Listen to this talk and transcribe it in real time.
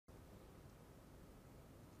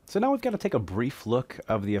So now we've got to take a brief look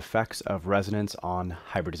of the effects of resonance on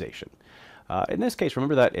hybridization. In this case,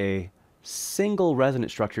 remember that a single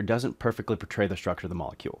resonance structure doesn't perfectly portray the structure of the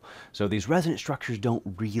molecule. So these resonance structures don't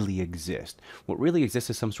really exist. What really exists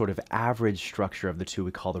is some sort of average structure of the two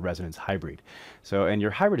we call the resonance hybrid. So, and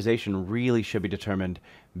your hybridization really should be determined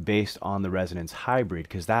based on the resonance hybrid,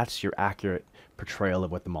 because that's your accurate portrayal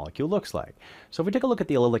of what the molecule looks like. So if we take a look at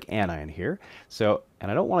the allylic anion here, and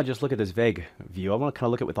I don't want to just look at this vague view, I want to kind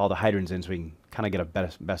of look at it with all the hydrogens in so we can kind of get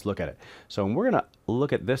a best look at it. So we're going to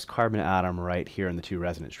look at this carbon atom right here in the two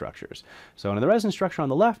resonance structures. So in the resonance structure on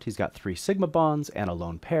the left, he's got 3 sigma bonds and a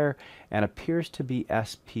lone pair, and appears to be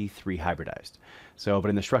sp3 hybridized. So, but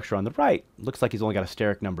in the structure on the right, looks like he's only got a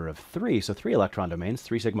steric number of 3, so 3 electron domains,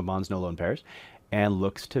 3 sigma bonds, no lone pairs, and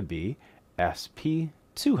looks to be sp2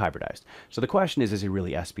 hybridized. So the question is he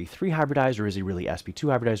really sp3 hybridized, or is he really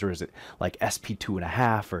sp2 hybridized, or is it like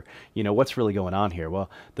sp2.5, or, you know, what's really going on here?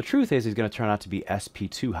 Well, the truth is he's going to turn out to be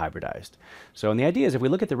sp2 hybridized. So, and the idea is if we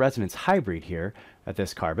look at the resonance hybrid here at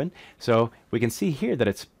this carbon, so we can see here that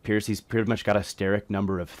it appears he's pretty much got a steric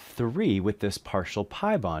number of 3 with this partial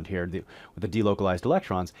pi bond here with the delocalized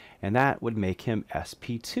electrons, and that would make him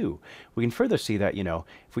sp2. We can further see that, you know,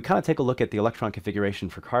 if we kind of take a look at the electron configuration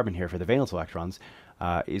for carbon here for the valence electrons,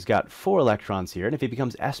 he's got 4 electrons here, and if he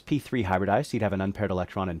becomes sp3 hybridized, he'd have an unpaired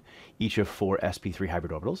electron in each of 4 sp3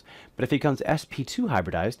 hybrid orbitals. But if he becomes sp2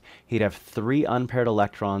 hybridized, he'd have 3 unpaired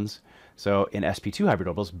electrons, so in sp2 hybrid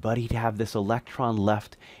orbitals, but he'd have this electron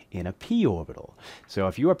left in a p orbital. So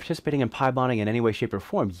if you are participating in pi bonding in any way, shape, or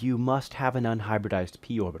form, you must have an unhybridized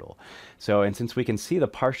p orbital. So, and since we can see the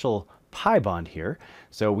partial pi bond here,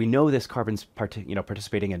 so we know this carbon's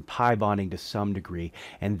participating in pi bonding to some degree,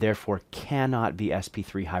 and therefore cannot be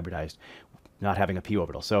sp3 hybridized, not having a p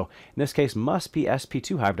orbital. So in this case must be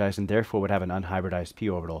sp2 hybridized, and therefore would have an unhybridized p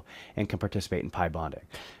orbital and can participate in pi bonding.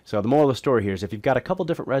 So the moral of the story here is if you've got a couple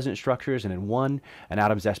different resonance structures, and in one an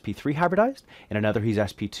atom's sp3 hybridized, in another he's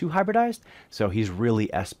sp2 hybridized, so he's really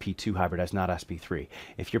sp2 hybridized, not sp3.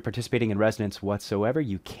 If you're participating in resonance whatsoever,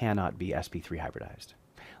 you cannot be sp3 hybridized.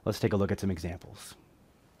 Let's take a look at some examples.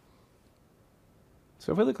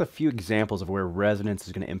 So if we look at a few examples of where resonance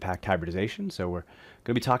is going to impact hybridization, so we're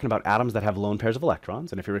going to be talking about atoms that have lone pairs of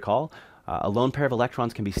electrons, and if you recall, a lone pair of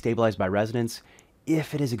electrons can be stabilized by resonance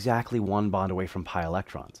if it is exactly 1 bond away from pi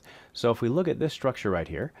electrons. So if we look at this structure right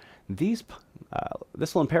here, this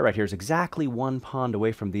lone pair right here is exactly 1 bond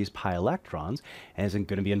away from these pi electrons, and isn't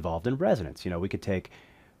going to be involved in resonance. You know, we could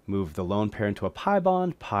move the lone pair into a pi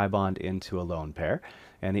bond into a lone pair,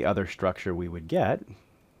 and the other structure we would get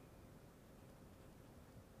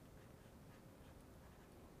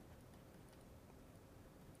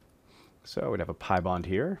so we'd have a pi bond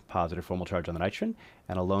here, positive formal charge on the nitrogen,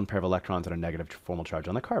 and a lone pair of electrons and a negative formal charge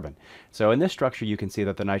on the carbon. So in this structure you can see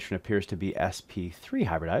that the nitrogen appears to be sp3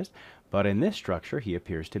 hybridized, but in this structure he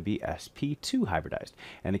appears to be sp2 hybridized.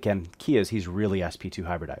 And again, key is he's really sp2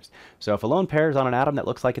 hybridized. So if a lone pair is on an atom that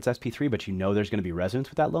looks like it's sp3, but you know there's going to be resonance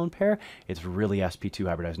with that lone pair, it's really sp2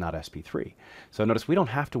 hybridized, not sp3. So notice we don't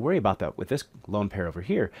have to worry about that with this lone pair over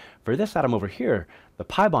here. For this atom over here, the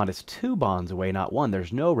pi bond is 2 bonds away, not 1.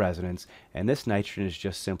 There's no resonance, and this nitrogen is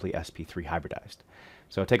just simply sp3 hybridized.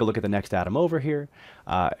 So take a look at the next atom over here.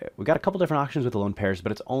 We've got a couple different oxygens with the lone pairs,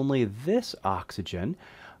 but it's only this oxygen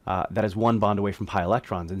that is 1 bond away from pi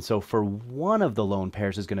electrons. And so for one of the lone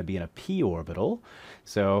pairs is going to be in a p orbital.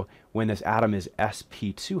 So when this atom is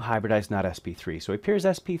sp2 hybridized, not sp3. So he appears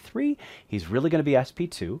sp3, he's really going to be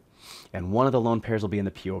sp2, and one of the lone pairs will be in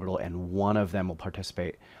the p orbital, and one of them will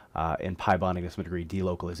participate in pi bonding to some degree,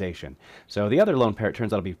 delocalization. So the other lone pair, it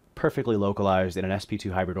turns out to be perfectly localized in an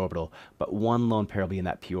sp2 hybrid orbital, but one lone pair will be in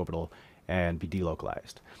that p orbital and be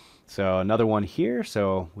delocalized. So another one here,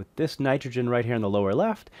 so with this nitrogen right here in the lower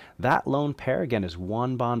left, that lone pair again is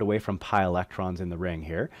 1 bond away from pi electrons in the ring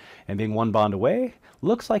here, and being 1 bond away,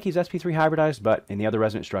 looks like he's sp3 hybridized, but in the other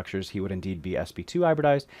resonance structures he would indeed be sp2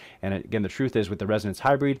 hybridized. And again, the truth is with the resonance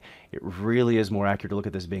hybrid, it really is more accurate to look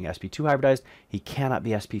at this being sp2 hybridized. He cannot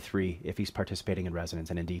be sp3 if he's participating in resonance,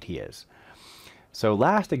 and indeed he is. So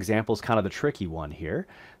last example is kind of the tricky one here.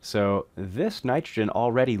 So this nitrogen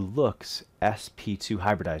already looks sp2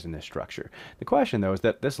 hybridized in this structure. The question though is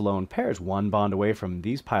that this lone pair is 1 bond away from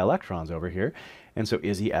these pi electrons over here, and so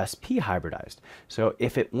is he sp hybridized? So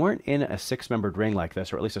if it weren't in a 6-membered ring like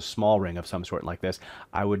this, or at least a small ring of some sort like this,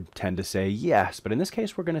 I would tend to say yes, but in this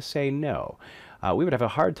case we're going to say no. We would have a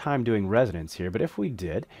hard time doing resonance here, but if we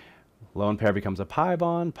did, lone pair becomes a pi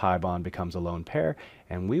bond becomes a lone pair,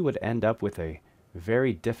 and we would end up with a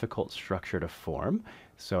very difficult structure to form.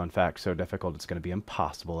 So in fact, so difficult it's going to be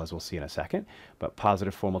impossible, as we'll see in a second. But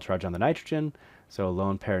positive formal charge on the nitrogen, so a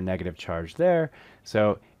lone pair negative charge there.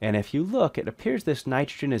 So, and if you look, it appears this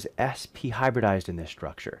nitrogen is sp hybridized in this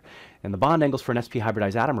structure. And the bond angles for an sp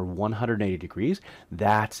hybridized atom are 180 degrees.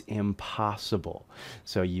 That's impossible.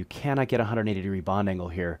 So you cannot get a 180-degree bond angle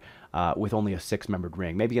here with only a 6-membered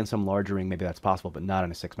ring. Maybe in some larger ring, maybe that's possible, but not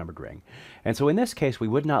in a 6-membered ring. And so in this case, we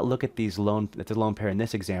would not look at the lone pair in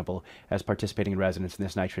this example as participating in resonance, and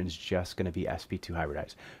this nitrogen is just going to be sp2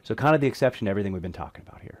 hybridized. So kind of the exception to everything we've been talking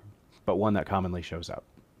about here, but one that commonly shows up.